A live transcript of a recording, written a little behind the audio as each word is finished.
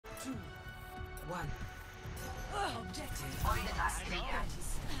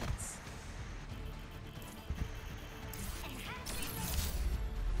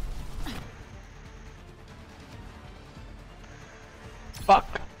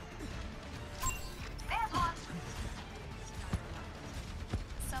Fuck.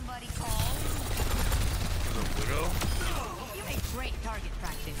 Somebody call. The widow? You make great target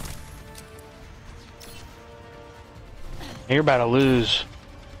practice. You're about to lose.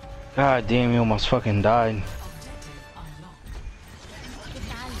 God damn, you almost fucking died.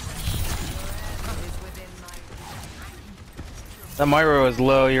 That Myra was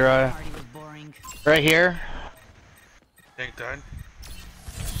low, Uriah. Right here. Tank died.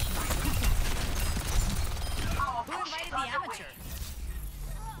 Who invited the amateur?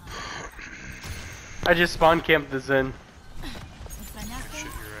 I just spawn camped the Zen. Shit,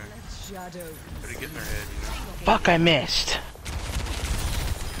 you're right. Better get in their head, you know? Fuck, I missed.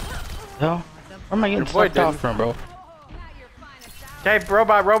 No? Where am I getting Your boy fucked off didn't. from, bro? Okay,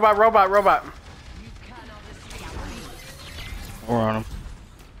 robot. We're on him.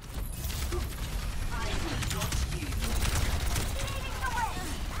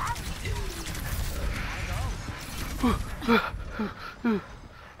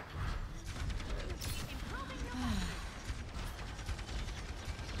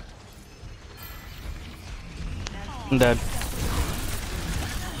 I'm dead.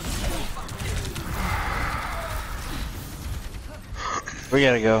 We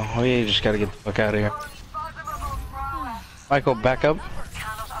gotta go. We just gotta get the fuck out of here. Michael, back up.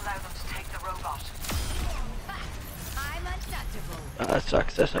 I'm untouchable. That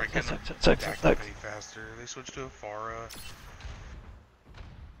sucks. That sucks. That sucks. That sucks. That sucks. Activate faster. They switched to a Pharah.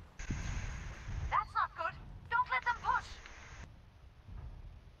 That's not good. Don't let them push.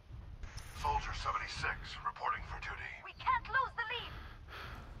 Soldier 76 reporting for duty. We can't lose the lead.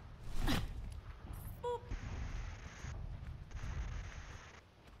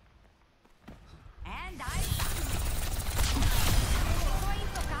 And I Soy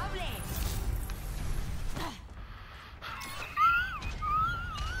intocable.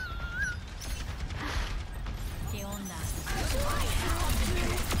 ¿Qué onda?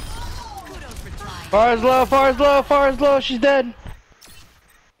 Kudos for trying. Far's low. Far's low. Far's low. She's dead.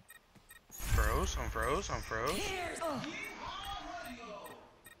 Froze? I'm froze? I'm froze?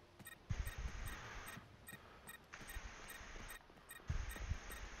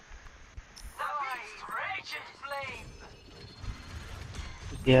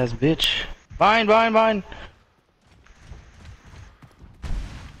 Yes, bitch. Bind.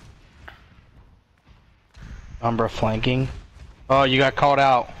 Umbra flanking. Oh, you got called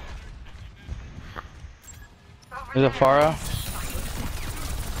out. There's a Pharah.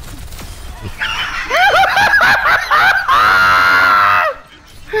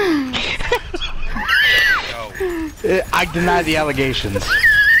 No. I deny the allegations.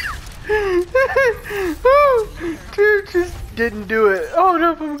 Dude just didn't do it. Oh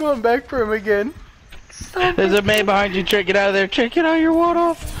no, I'm going back for him again. Stop There's it. a man behind you. Trick, get out of there. Trick, get out your ward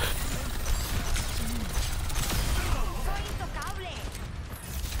off. Soy intocable.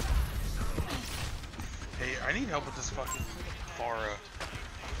 Hey, I need help with this fucking Pharah.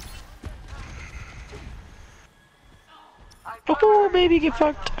 Oh, baby, get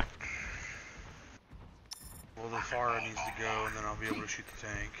fucked. Well, the Pharah needs to go, and then I'll be able to shoot the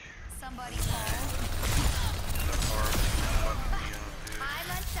tank. Somebody call. That Pharah fucking me up, dude. I'm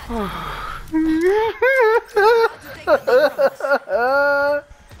untouchable.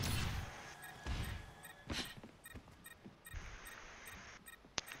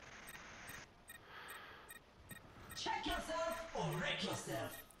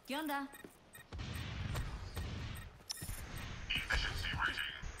 ¿Qué onda? Efficiency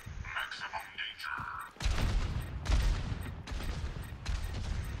rating. Maximum danger.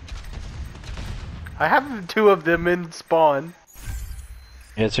 I have two of them in spawn.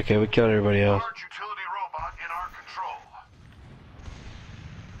 Yeah, it's okay. We killed everybody else. Large utility robot in our control.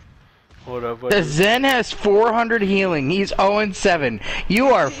 Hold up. What The is Zen has 400 healing. He's 0-7. You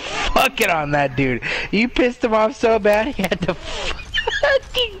are fucking on that dude. You pissed him off so bad he had to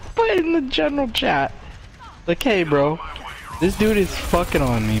fucking put in the general chat. Like, hey, bro, this dude is fucking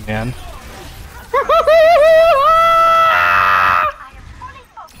on me, man.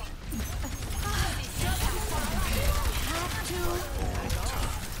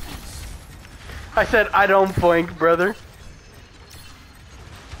 I said I don't blink, brother.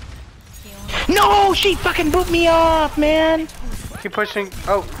 No, she fucking boot me off, man. Keep pushing.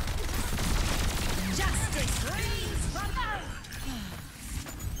 Oh.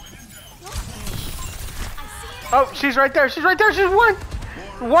 Oh, she's right there. She's right there. She's one.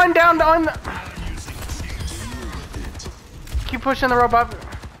 One down on. Keep pushing the robot.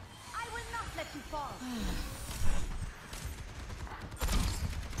 I will not let you fall.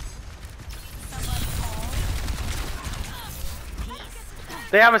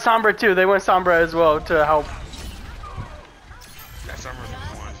 They have a Sombra too. They went Sombra as well to help. That summer's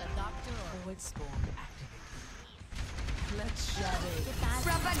one.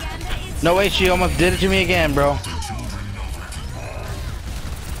 Propaganda is No way, she almost did it to me again, bro.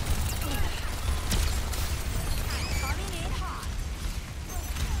 coming in hot.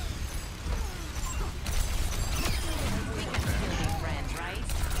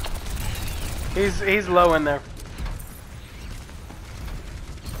 He's low in there.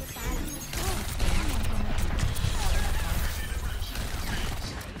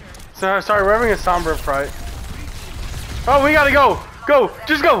 Sorry, we're having a Sombra fight. Oh, we gotta go! Go!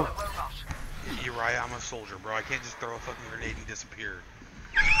 Just go! You're right, I'm a soldier, bro. I can't just throw a fucking grenade and disappear.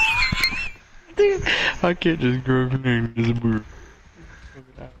 Dude, I can't just grow a name disappear.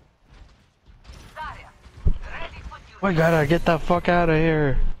 We gotta get the fuck out of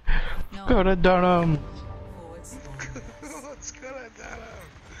here. Go to Dunham. Let's go to that.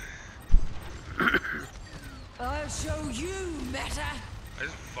 I'll show you, Meta. I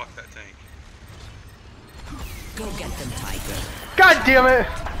just fucked that tank. Go get them, Tiger. God damn it!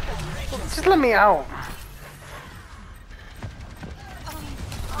 Just let me out.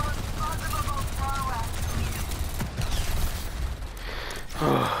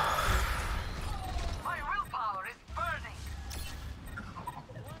 My willpower is burning.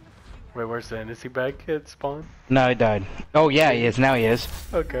 Wait, where's Zen? Is he back at spawn? No, he died. Oh yeah, he is. Now he is.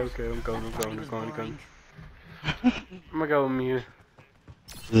 Okay, I'm going. I'm gonna go mute.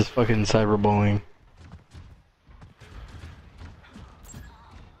 This is fucking cyberbullying.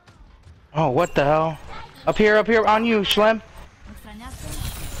 Oh, what the hell? Up here, on you, Schlem.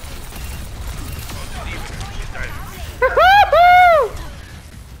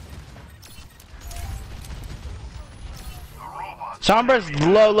 Sombra's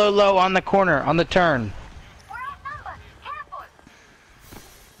low on the corner, on the turn. We're outnumbered. Careful.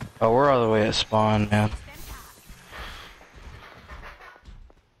 Oh, we're all the way at spawn, man.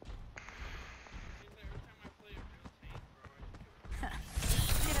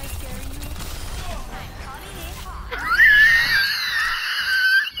 Did I scare you? I'm coming in hot.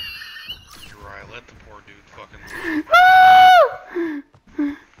 You're right, let the poor dude fucking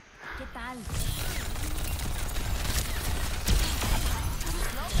 ¿Qué tal?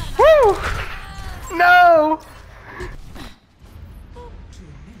 Woo! No!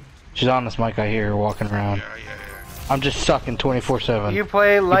 She's on this mic, I hear her walking around. yeah. I'm just sucking 24/7. You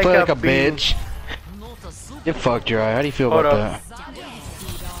play like, You play like a bean. bitch. Get fucked, your eye. How do you feel Hold about up. that?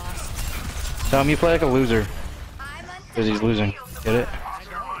 Tell him you play like a loser. I'm on Because he's losing. Get it?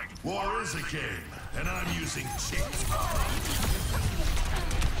 War is a game, and I'm using cheats.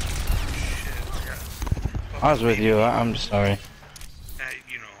 I was with you. I'm sorry.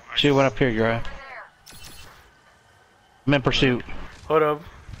 You know, I She went up here, your eye. I'm in pursuit. Hold up.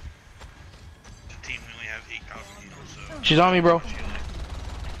 the team we only have 8,000 heals, so. She's on me, bro.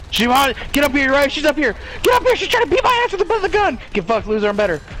 She on. Get up here, your eye. She's up here. Get up here. She's trying to beat my ass with the butt of the gun. Get fucked, loser. I'm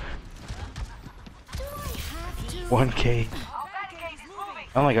better. 1K. Our barricade is moving.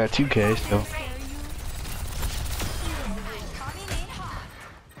 I only got 2K still. coming in hot.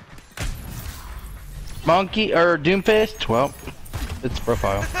 Monkey or Doomfist? Well, it's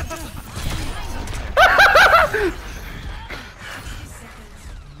profile.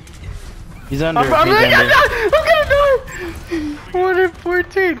 He's under. I'm He's gonna under. do it! 1 in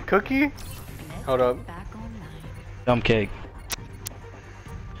 14. Cookie? Hold up. Back online. Dumb cake.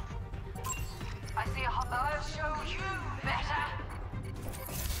 I see a hot. I'll show you better.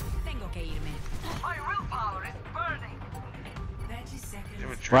 Tengo que irme. My willpower is burning. 30 seconds.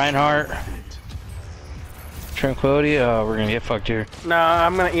 Damn it, Reinhardt. Tranquility. Oh, we're gonna get fucked here. Nah,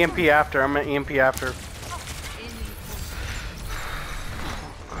 I'm gonna EMP after. I'm gonna EMP after.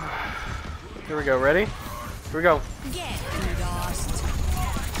 Here we go. Ready? Here we go. Get lost.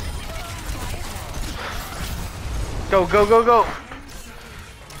 Go, go, go, go.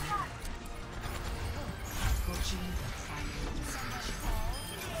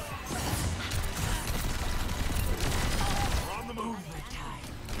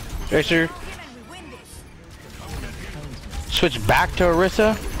 Tracer. Switch back to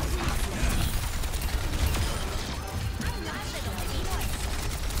Orisa.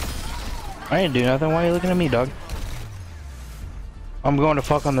 I didn't do nothing. Why are you looking at me, dog? I'm going to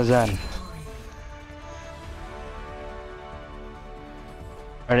fuck on the Zen.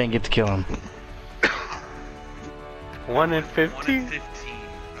 I didn't get to kill him. 1 in 1 in 15. 15.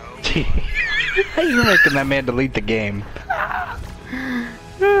 Oh. How you making that man delete the game?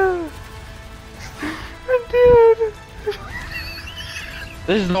 Dude.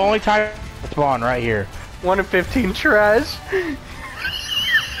 This is the only time I spawn right here. 1 in 15 trash.